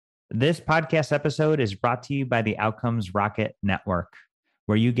This podcast episode is brought to you by the Outcomes Rocket Network,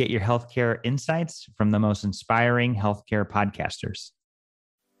 where you get your healthcare insights from the most inspiring healthcare podcasters.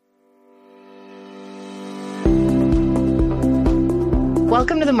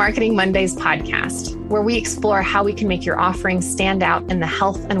 Welcome to the Marketing Mondays podcast, where we explore how we can make your offering stand out in the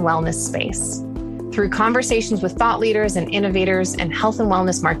health and wellness space. Through conversations with thought leaders and innovators in health and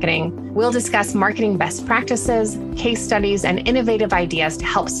wellness marketing, we'll discuss marketing best practices, case studies, and innovative ideas to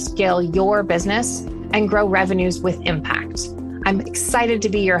help scale your business and grow revenues with impact. I'm excited to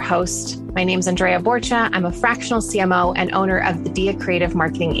be your host. My name is Andrea Borcha. I'm a fractional CMO and owner of the Dia Creative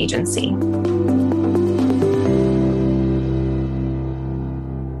Marketing Agency.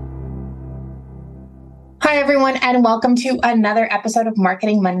 Hi, everyone, and welcome to another episode of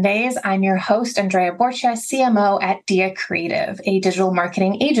Marketing Mondays. I'm your host, Andrea Borcha, CMO at Dia Creative, a digital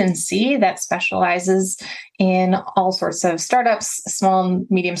marketing agency that specializes in all sorts of startups, small,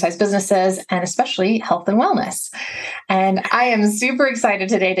 medium-sized businesses, and especially health and wellness. And I am super excited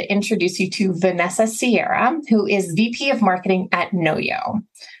today to introduce you to Vanessa Sierra, who is VP of Marketing at Knoyo.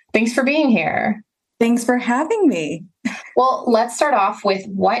 Thanks for being here. Thanks for having me. Well, let's start off with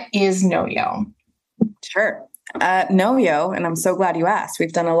what is Knoyo? Sure. Knoyo, and I'm so glad you asked.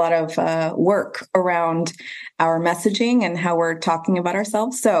 We've done a lot of work around our messaging and how we're talking about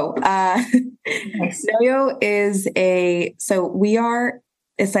ourselves. So Knoyo is we are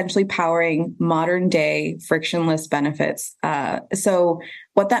essentially powering modern day frictionless benefits. So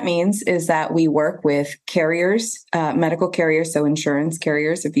what that means is that we work with carriers, medical carriers, so insurance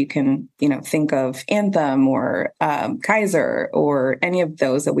carriers, if you can, think of Anthem or Kaiser or any of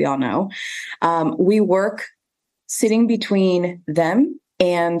those that we all know. We work sitting between them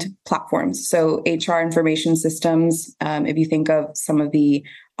and platforms. So HR information systems, if you think of some of the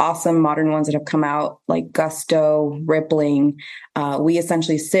awesome modern ones that have come out like Gusto, Rippling, we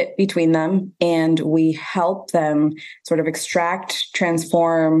essentially sit between them and we help them sort of extract,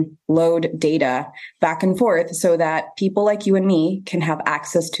 transform, load data back and forth so that people like you and me can have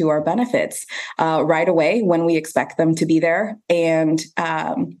access to our benefits right away when we expect them to be there. And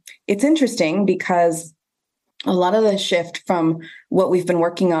it's interesting because a lot of the shift from what we've been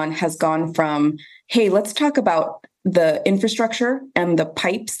working on has gone from, hey, let's talk about the infrastructure and the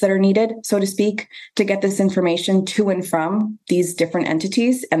pipes that are needed, so to speak, to get this information to and from these different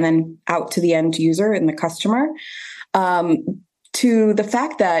entities and then out to the end user and the customer, to the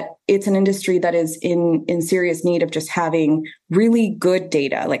fact that it's an industry that is in serious need of just having really good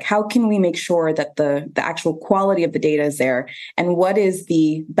data. Like, how can we make sure that the actual quality of the data is there? And what is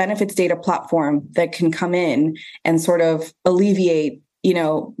the benefits data platform that can come in and sort of alleviate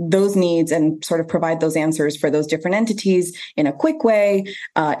those needs and sort of provide those answers for those different entities in a quick way,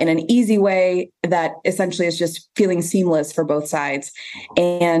 in an easy way that essentially is just feeling seamless for both sides.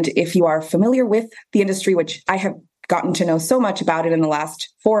 And if you are familiar with the industry, which I have gotten to know so much about it in the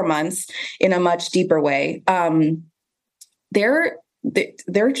last 4 months in a much deeper way, there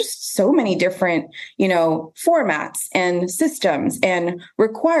are just so many different, formats and systems and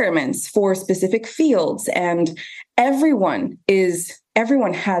requirements for specific fields. And everyone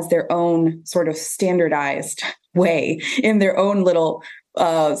has their own sort of standardized way in their own little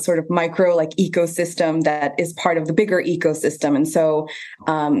sort of micro ecosystem that is part of the bigger ecosystem. And so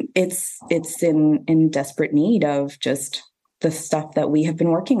it's in desperate need of just the stuff that we have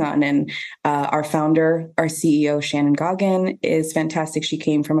been working on. And our founder, our CEO, Shannon Goggin, is fantastic. She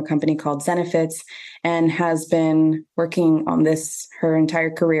came from a company called Zenefits and has been working on this her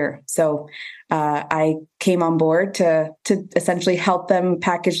entire career. So I came on board to essentially help them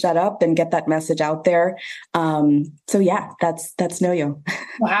package that up and get that message out there. So yeah, that's Knoyo.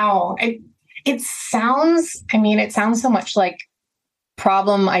 Wow. It sounds so much like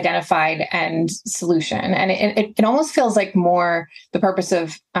problem identified and solution. And it almost feels like more the purpose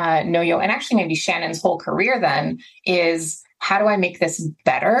of Knoyo, and actually maybe Shannon's whole career then, is how do I make this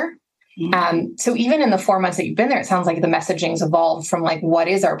better? Mm-hmm. So even in the 4 months that you've been there, it sounds like the messaging's evolved from what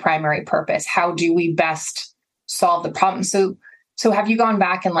is our primary purpose? How do we best solve the problem? So have you gone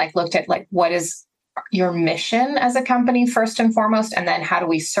back and looked at what is your mission as a company first and foremost, and then how do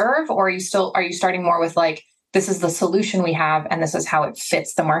we serve? Or are you starting more with this is the solution we have, and this is how it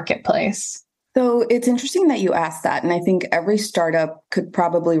fits the marketplace? So it's interesting that you asked that. And I think every startup could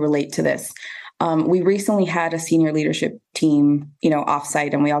probably relate to this. We recently had a senior leadership team,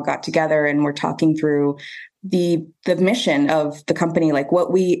 offsite, and we all got together and we're talking through the mission of the company,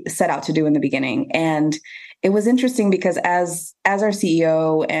 what we set out to do in the beginning. And it was interesting because as our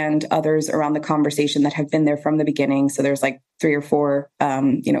CEO and others around the conversation that have been there from the beginning, so there's 3 or 4,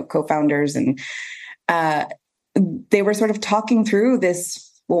 co-founders, and they were sort of talking through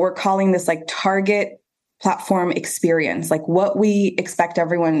this what we're calling this like target platform experience, like what we expect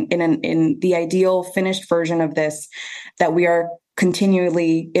everyone in the ideal finished version of this that we are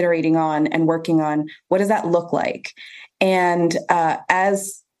continually iterating on and working on. What does that look like? And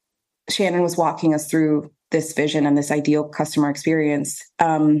as Shannon was walking us through this vision and this ideal customer experience,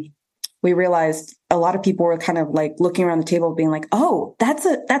 we realized a lot of people were kind of like looking around the table being like, oh,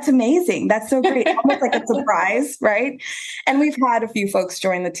 that's amazing. That's so great. Almost like a surprise, right? And we've had a few folks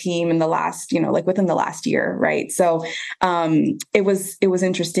join the team in the last, like within the last year, right? So it was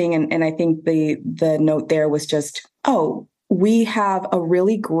interesting. And I think the note there was just, oh, we have a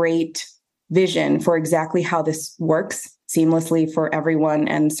really great vision for exactly how this works seamlessly for everyone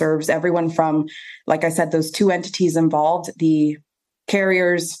and serves everyone from, like I said, those two entities involved, the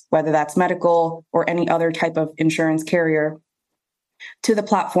carriers, whether that's medical or any other type of insurance carrier, to the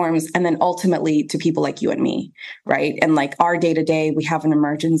platforms, and then ultimately to people like you and me, right? And like our day-to-day, we have an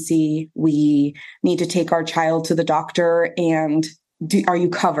emergency, we need to take our child to the doctor, and are you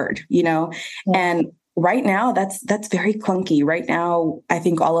covered? Yeah. And right now, that's very clunky. Right now, I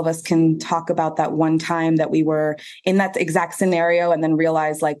think all of us can talk about that one time that we were in that exact scenario and then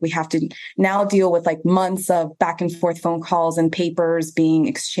realize like we have to now deal with like months of back and forth phone calls and papers being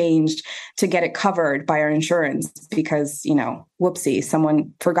exchanged to get it covered by our insurance because, whoopsie,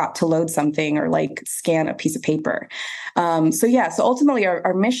 someone forgot to load something or like scan a piece of paper. So ultimately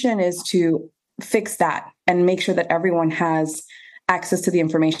our mission is to fix that and make sure that everyone has access to the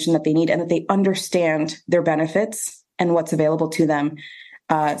information that they need and that they understand their benefits and what's available to them,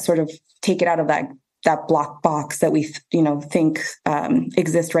 sort of take it out of that block box that we think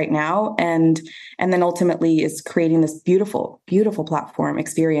exists right now, and then ultimately is creating this beautiful platform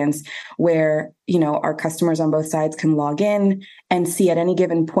experience where our customers on both sides can log in and see at any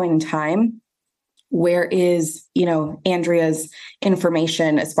given point in time where is Andrea's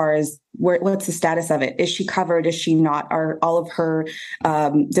information as far as what's the status of it? Is she covered? Is she not? Are all of her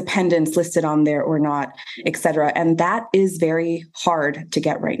dependents listed on there or not, et cetera? And that is very hard to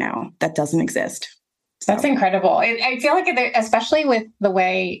get right now. That doesn't exist. That's incredible. I feel like, especially with the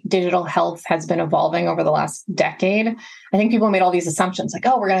way digital health has been evolving over the last decade, I think people made all these assumptions like,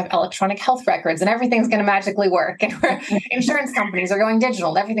 oh, we're going to have electronic health records and everything's going to magically work. And insurance companies are going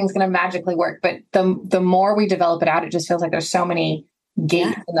digital. Everything's going to magically work. But the more we develop it out, it just feels like there's so many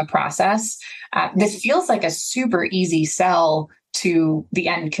gates in the process. This feels like a super easy sell to the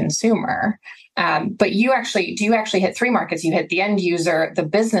end consumer. But do you actually hit three markets? You hit the end user, the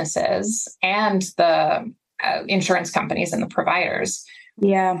businesses, and the insurance companies and the providers.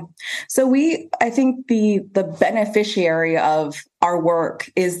 Yeah. So I think the beneficiary of our work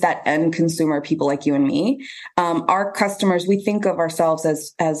is that end consumer, people like you and me. Our customers, we think of ourselves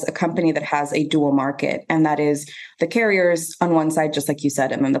as a company that has a dual market, and that is the carriers on one side, just like you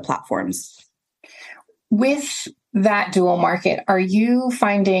said, and then the platforms. With that dual market, are you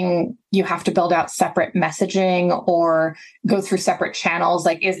finding you have to build out separate messaging or go through separate channels?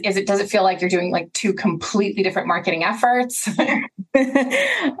 Like, does it feel like you're doing like two completely different marketing efforts?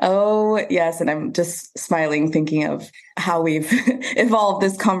 Oh, yes. And I'm just smiling, thinking of how we've evolved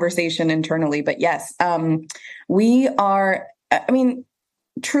this conversation internally. But yes, we are,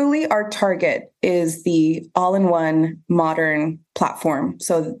 truly our target is the all-in-one modern platform.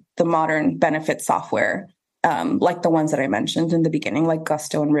 So the modern benefit software, like the ones that I mentioned in the beginning, like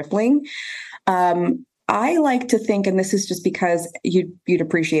Gusto and Rippling. I like to think, and this is just because you'd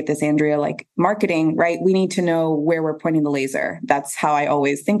appreciate this, Andrea, like marketing, right? We need to know where we're pointing the laser. That's how I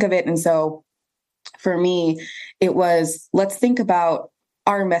always think of it. And so for me, it was, let's think about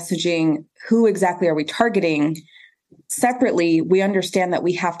our messaging. Who exactly are we targeting? Separately, we understand that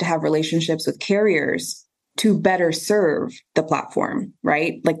we have to have relationships with carriers to better serve the platform,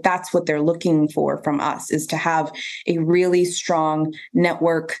 right? Like that's what they're looking for from us, is to have a really strong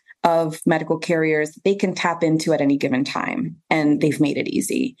network of medical carriers they can tap into at any given time. And they've made it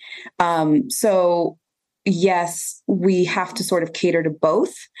easy. So yes, we have to sort of cater to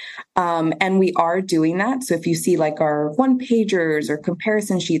both. And we are doing that. So if you see like our one pagers or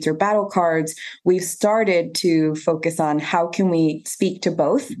comparison sheets or battle cards, we've started to focus on how can we speak to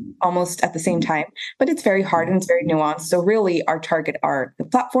both almost at the same time, but it's very hard and it's very nuanced. So really our target are the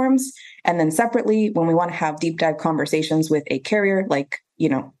platforms. And then separately, when we want to have deep dive conversations with a carrier, like,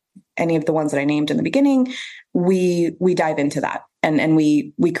 any of the ones that I named in the beginning, we dive into that and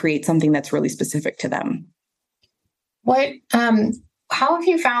we create something that's really specific to them. How have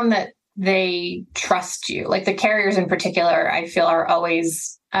you found that they trust you? Like the carriers in particular, I feel are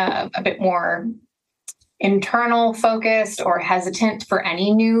always a bit more internal focused or hesitant for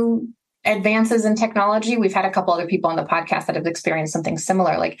any new advances in technology? We've had a couple other people on the podcast that have experienced something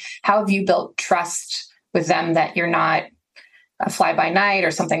similar. Like, how have you built trust with them that you're not a fly by night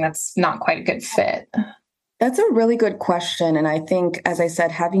or something that's not quite a good fit? That's a really good question. And I think, as I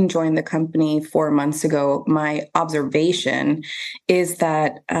said, having joined the company 4 months ago, my observation is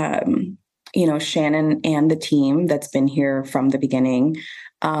that, Shannon and the team that's been here from the beginning,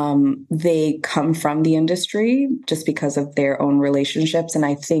 they come from the industry just because of their own relationships. And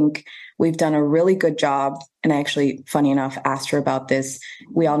I think we've done a really good job. And I actually, funny enough, asked her about this.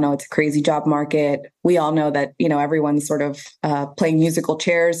 We all know it's a crazy job market. We all know that, everyone's sort of playing musical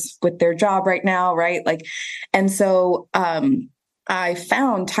chairs with their job right now, right? And so I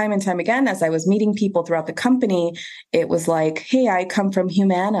found time and time again, as I was meeting people throughout the company, it was like, hey, I come from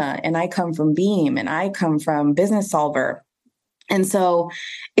Humana, and I come from Beam, and I come from Business Solver. And so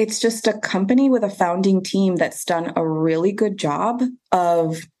it's just a company with a founding team that's done a really good job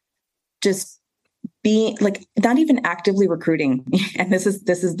of just being like, not even actively recruiting. And this is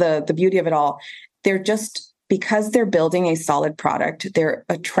the beauty of it all. They're just, because they're building a solid product, they're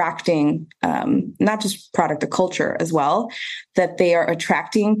attracting not just product, the culture as well, that they are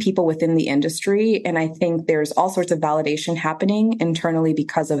attracting people within the industry. And I think there's all sorts of validation happening internally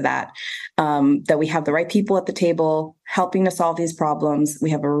because of that, that we have the right people at the table helping to solve these problems. We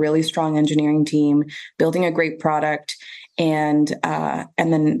have a really strong engineering team building a great product, and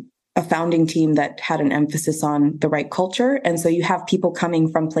then a founding team that had an emphasis on the right culture. And so you have people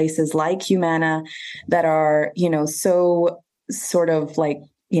coming from places like Humana that are, so sort of like,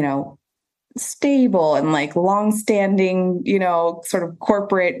 stable and like longstanding, sort of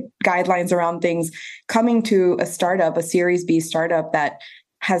corporate guidelines around things, coming to a startup, a Series B startup that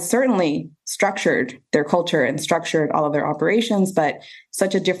has certainly structured their culture and structured all of their operations, but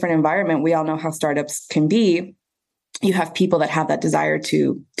such a different environment. We all know how startups can be. You have people that have that desire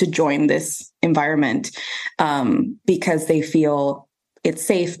to join this environment because they feel it's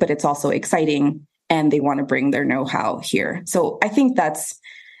safe, but it's also exciting, and they want to bring their know-how here. So I think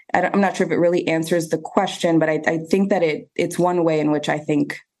I'm not sure if it really answers the question, but I think that it's one way in which I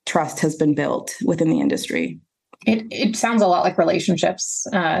think trust has been built within the industry. It sounds a lot like relationships,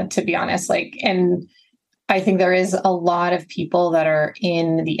 to be honest. And I think there is a lot of people that are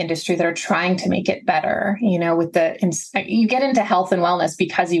in the industry that are trying to make it better. You get into health and wellness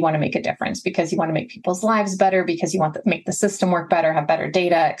because you want to make a difference, because you want to make people's lives better, because you want to make the system work better, have better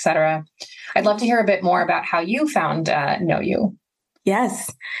data, et cetera. I'd love to hear a bit more about how you found KnowU.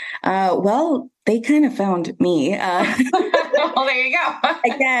 Yes. Well, they kind of found me. Well, there you go.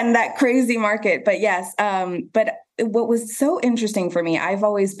 Again, that crazy market. But yes, but what was so interesting for me, I've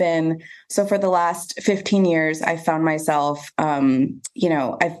always been, so for the last 15 years, I found myself, I've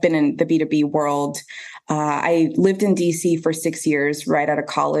been in the B2B world. I lived in DC for 6 years right out of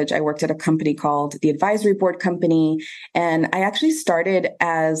college. I worked at a company called the Advisory Board Company, and I actually started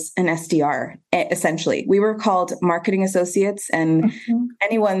as an SDR, essentially. We were called marketing associates, and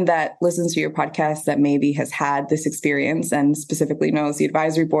anyone that listens to your podcast that maybe has had this experience and specifically knows the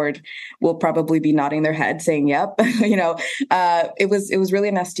advisory board will probably be nodding their head saying, yep. It was really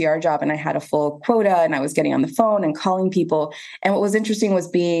an SDR job, and I had a full quota, and I was getting on the phone and calling people. And what was interesting was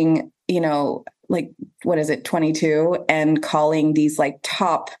being, 22 and calling these like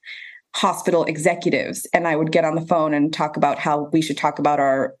top hospital executives. And I would get on the phone and talk about how we should talk about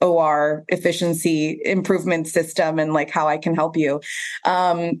our OR efficiency improvement system and like how I can help you.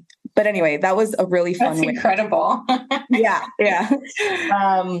 But anyway, that was a really fun That's incredible. Yeah.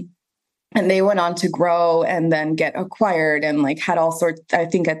 And they went on to grow and then get acquired and like had all sorts. I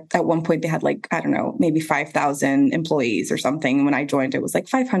think at one point they had like, I don't know, maybe 5,000 employees or something. When I joined, it was like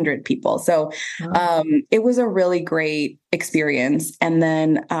 500 people. So it was a really great experience. And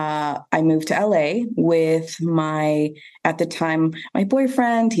then I moved to LA with at the time, my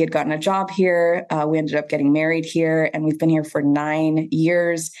boyfriend. He had gotten a job here. We ended up getting married here, and we've been here for 9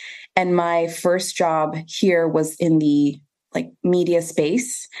 years. And my first job here was in the media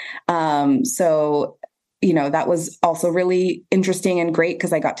space. So, that was also really interesting and great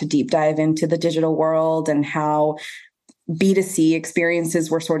because I got to deep dive into the digital world and how B2C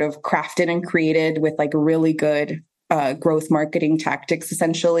experiences were sort of crafted and created with like really good growth marketing tactics,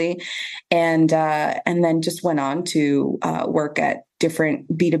 essentially. And then just went on to work at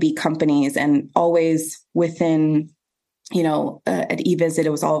different B2B companies, and always within at eVisit,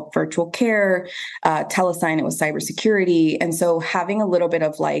 it was all virtual care. Telesign, it was cybersecurity. And so having a little bit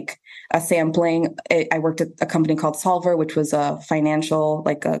of like a sampling, I worked at a company called Solver, which was a financial,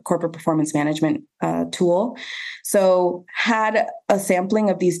 like a corporate performance management tool. So had a sampling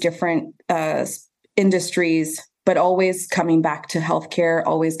of these different industries but always coming back to healthcare,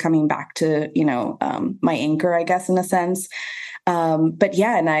 always coming back to, my anchor, I guess, in a sense. But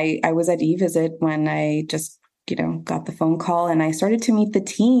yeah, and I was at eVisit when I just, got the phone call and I started to meet the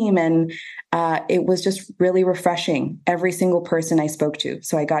team, and it was just really refreshing. Every single person I spoke to.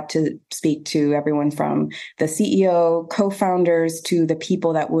 So I got to speak to everyone from the CEO, co-founders, to the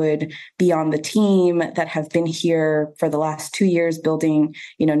people that would be on the team that have been here for the last 2 years building,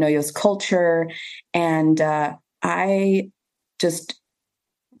 Noyo's culture. And I just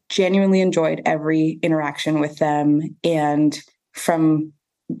genuinely enjoyed every interaction with them. And from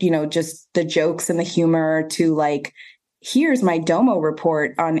just the jokes and the humor to like, here's my Domo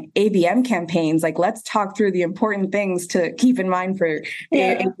report on ABM campaigns. Like, let's talk through the important things to keep in mind for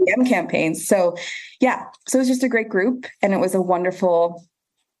ABM campaigns. So yeah, so it was just a great group, and it was a wonderful,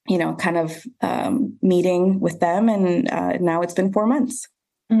 kind of meeting with them. And now it's been 4 months.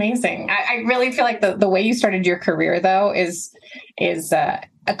 Amazing. I really feel like the way you started your career, though, is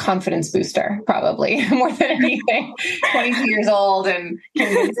a confidence booster, probably more than anything. 22 years old and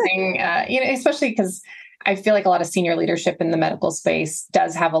convincing, especially because I feel like a lot of senior leadership in the medical space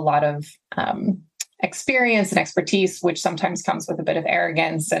does have a lot of experience and expertise, which sometimes comes with a bit of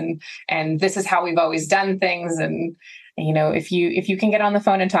arrogance and this is how we've always done things. And if you can get on the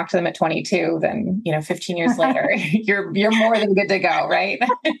phone and talk to them at 22, then 15 years later, you're more than good to go, right?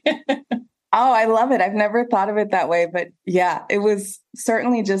 Oh, I love it. I've never thought of it that way, but yeah, it was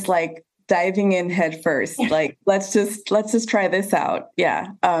certainly just like diving in head first. Like, let's just try this out. Yeah.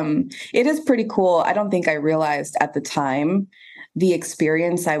 It is pretty cool. I don't think I realized at the time the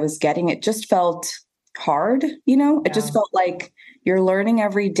experience I was getting. It just felt hard, It just felt like you're learning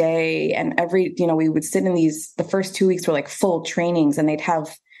every day, and we would sit in the first 2 weeks were like full trainings, and they'd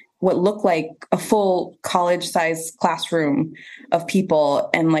have what looked like a full college-sized classroom of people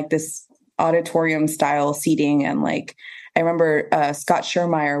and like this auditorium style seating. And like, I remember Scott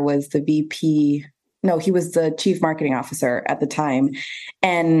Schermeyer was the VP. No, he was the chief marketing officer at the time,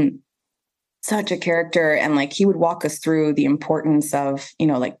 and such a character. And like, he would walk us through the importance of,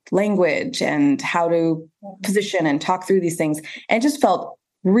 like language and how to position and talk through these things. And it just felt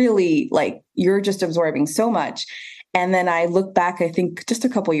really like you're just absorbing so much. And then I look back, I think just a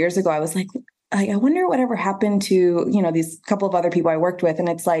couple of years ago, I was like, I wonder whatever happened to, these couple of other people I worked with. And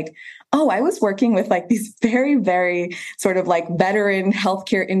it's like, oh, I was working with like these very, very sort of like veteran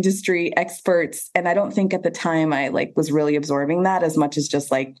healthcare industry experts. And I don't think at the time I like was really absorbing that as much as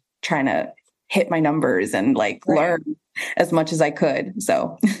just like trying to hit my numbers and like learn as much as I could.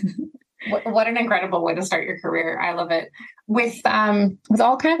 So what an incredible way to start your career. I love it. With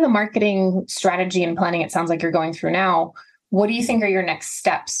all kind of the marketing strategy and planning, it sounds like you're going through now. What do you think are your next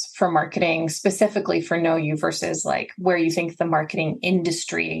steps for marketing, specifically for KnowU, versus like where you think the marketing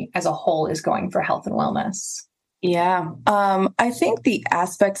industry as a whole is going for health and wellness? Yeah. I think the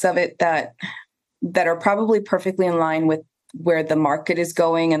aspects of it that are probably perfectly in line with where the market is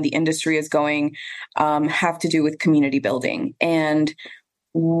going and the industry is going have to do with community building. And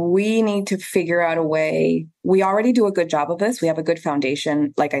we need to figure out a way. We already do a good job of this. We have a good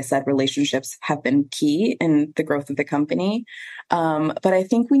foundation. Like I said, relationships have been key in the growth of the company. But I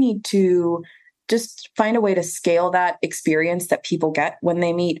think we need to just find a way to scale that experience that people get when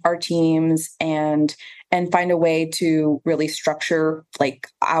they meet our teams, and find a way to really structure like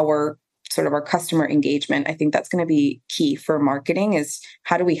our customer engagement. I think that's going to be key for marketing, is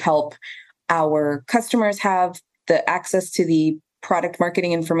how do we help our customers have the access to the product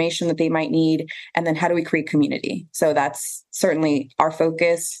marketing information that they might need, and then how do we create community? So that's certainly our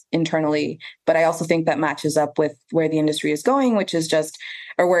focus internally, but I also think that matches up with where the industry is going, which is just,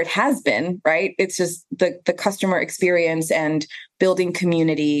 or where it has been, right? It's just the customer experience and building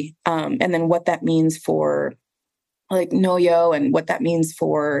community, and then what that means for like Knoyo, and what that means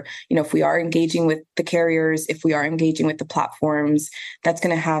for, if we are engaging with the carriers, if we are engaging with the platforms, that's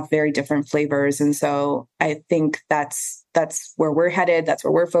going to have very different flavors. And so I think that's where we're headed. That's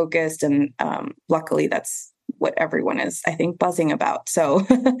where we're focused. And luckily that's what everyone is, I think, buzzing about. So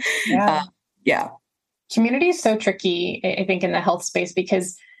yeah. Community is so tricky, I think, in the health space,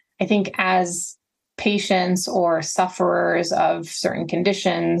 because I think as patients or sufferers of certain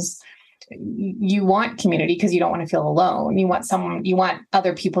conditions, you want community because you don't want to feel alone. You want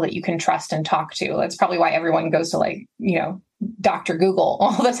other people that you can trust and talk to. That's probably why everyone goes to Dr. Google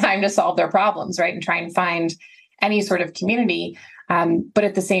all the time to solve their problems, right? And try and find any sort of community. But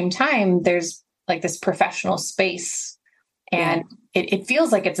at the same time, there's like this professional space, and it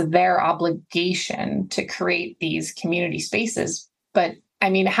feels like it's their obligation to create these community spaces. But I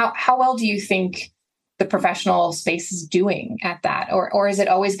mean, how well do you think the professional space is doing at that? Or is it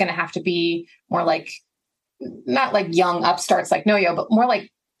always going to have to be more like not like young upstarts like Noyo, but more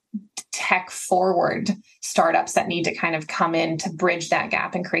like tech forward startups that need to kind of come in to bridge that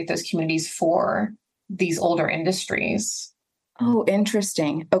gap and create those communities for these older industries. Oh,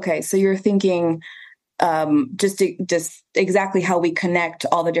 interesting. Okay. So you're thinking just exactly how we connect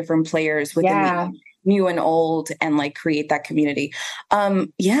all the different players within the new and old and like create that community.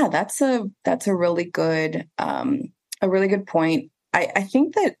 Yeah, that's a really good, point. I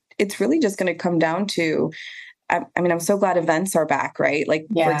think that it's really just going to come down to, I mean, I'm so glad events are back, right? Like,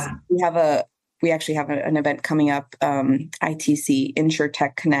 for example, we actually have an event coming up, ITC,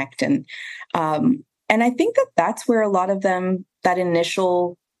 InsurTech Connect. And I think that that's where a lot of them, that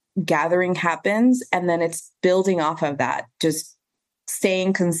initial gathering happens. And then it's building off of that, just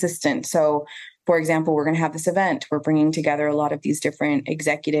staying consistent. So, for example, we're going to have this event. We're bringing together a lot of these different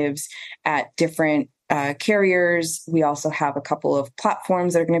executives at different carriers. We also have a couple of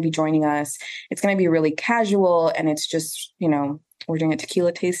platforms that are going to be joining us. It's going to be really casual, and it's just, we're doing a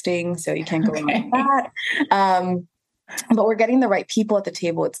tequila tasting, so you can't go wrong with that. But we're getting the right people at the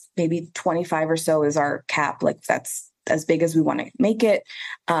table. It's maybe 25 or so is our cap. Like, that's as big as we want to make it.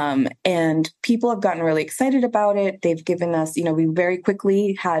 And people have gotten really excited about it. They've given us, we very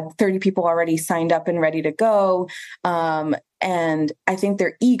quickly had 30 people already signed up and ready to go. And I think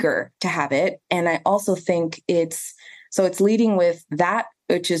they're eager to have it. And I also think it's leading with that,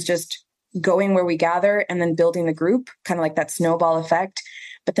 which is just going where we gather and then building the group, kind of like that snowball effect.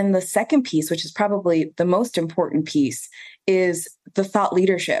 But then the second piece, which is probably the most important piece, is the thought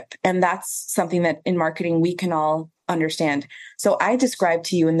leadership. And that's something that in marketing we can all understand. So I described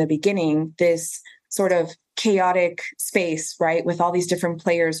to you in the beginning this sort of chaotic space, right? With all these different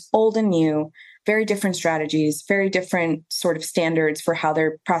players, old and new, very different strategies, very different sort of standards for how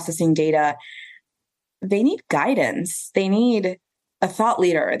they're processing data. They need guidance. They need a thought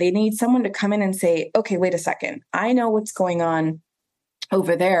leader. They need someone to come in and say, okay, wait a second. I know what's going on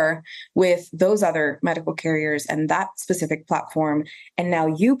over there with those other medical carriers and that specific platform. And now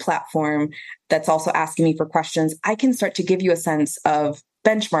you platform that's also asking me for questions. I can start to give you a sense of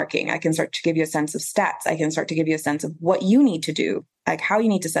benchmarking. I can start to give you a sense of stats. I can start to give you a sense of what you need to do, like how you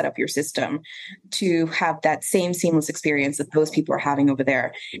need to set up your system to have that same seamless experience that those people are having over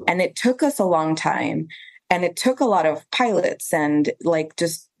there. And it took us a long time. And it took a lot of pilots and like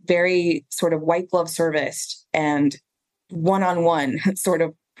just very sort of white glove service and one-on-one sort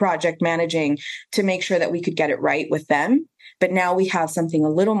of project managing to make sure that we could get it right with them. But now we have something a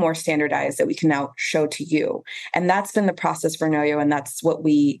little more standardized that we can now show to you. And that's been the process for Noyo. And that's what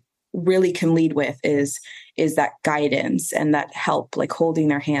we really can lead with is that guidance and that help, like holding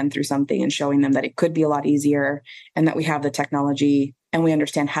their hand through something and showing them that it could be a lot easier and that we have the technology and we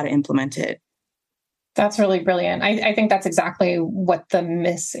understand how to implement it. That's really brilliant. I think that's exactly what the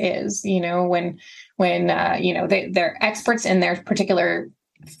miss is, when they're experts in their particular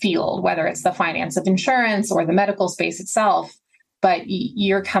field, whether it's the finance of insurance or the medical space itself, but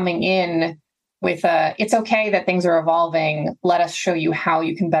you're coming in with it's okay that things are evolving. Let us show you how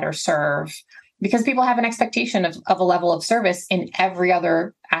you can better serve, because people have an expectation of a level of service in every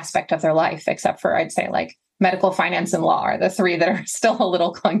other aspect of their life, except for, I'd say, like medical, finance, and law are the three that are still a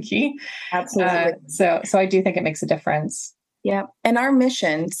little clunky. Absolutely. So I do think it makes a difference. Yeah. And our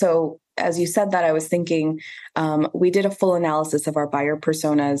mission, so as you said that, I was thinking, we did a full analysis of our buyer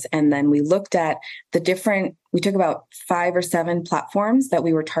personas, and then we looked at we took about 5 or 7 platforms that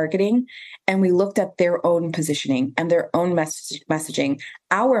we were targeting, and we looked at their own positioning and their own messaging.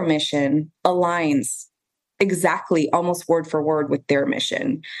 Our mission aligns exactly, almost word for word with their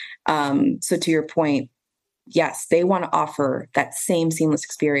mission. So to your point, yes, they want to offer that same seamless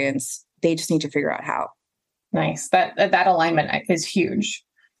experience. They just need to figure out how. Nice. That alignment is huge.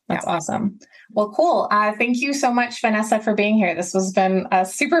 That's awesome. Well, cool. Thank you so much, Vanessa, for being here. This has been a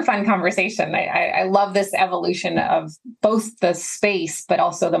super fun conversation. I love this evolution of both the space, but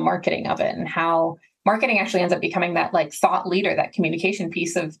also the marketing of it, and how marketing actually ends up becoming that like thought leader, that communication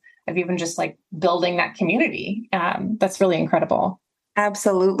piece of even just like building that community. That's really incredible.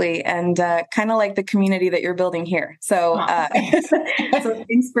 Absolutely. And kind of like the community that you're building here. So, so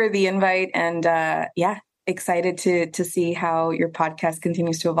thanks for the invite. And excited to see how your podcast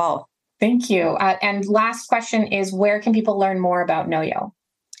continues to evolve. Thank you. And last question is, where can people learn more about Noyo?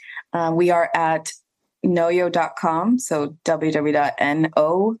 We are at noyo.com. So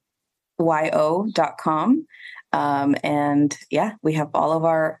www.noyo.com. And we have all of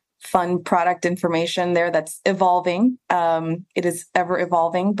our fun product information there that's evolving. It is ever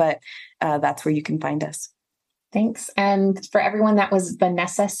evolving, but that's where you can find us. Thanks. And for everyone, that was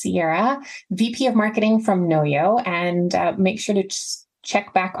Vanessa Sierra, VP of Marketing from Noyo. And make sure to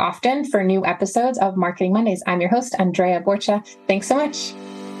check back often for new episodes of Marketing Mondays. I'm your host, Andrea Borcha. Thanks so much.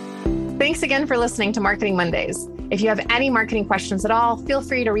 Thanks again for listening to Marketing Mondays. If you have any marketing questions at all, feel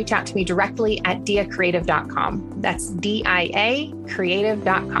free to reach out to me directly at diacreative.com. That's DIA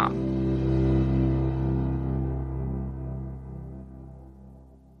creative.com.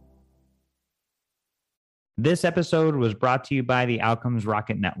 This episode was brought to you by the Outcomes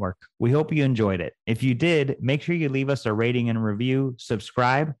Rocket Network. We hope you enjoyed it. If you did, make sure you leave us a rating and review,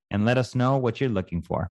 subscribe, and let us know what you're looking for.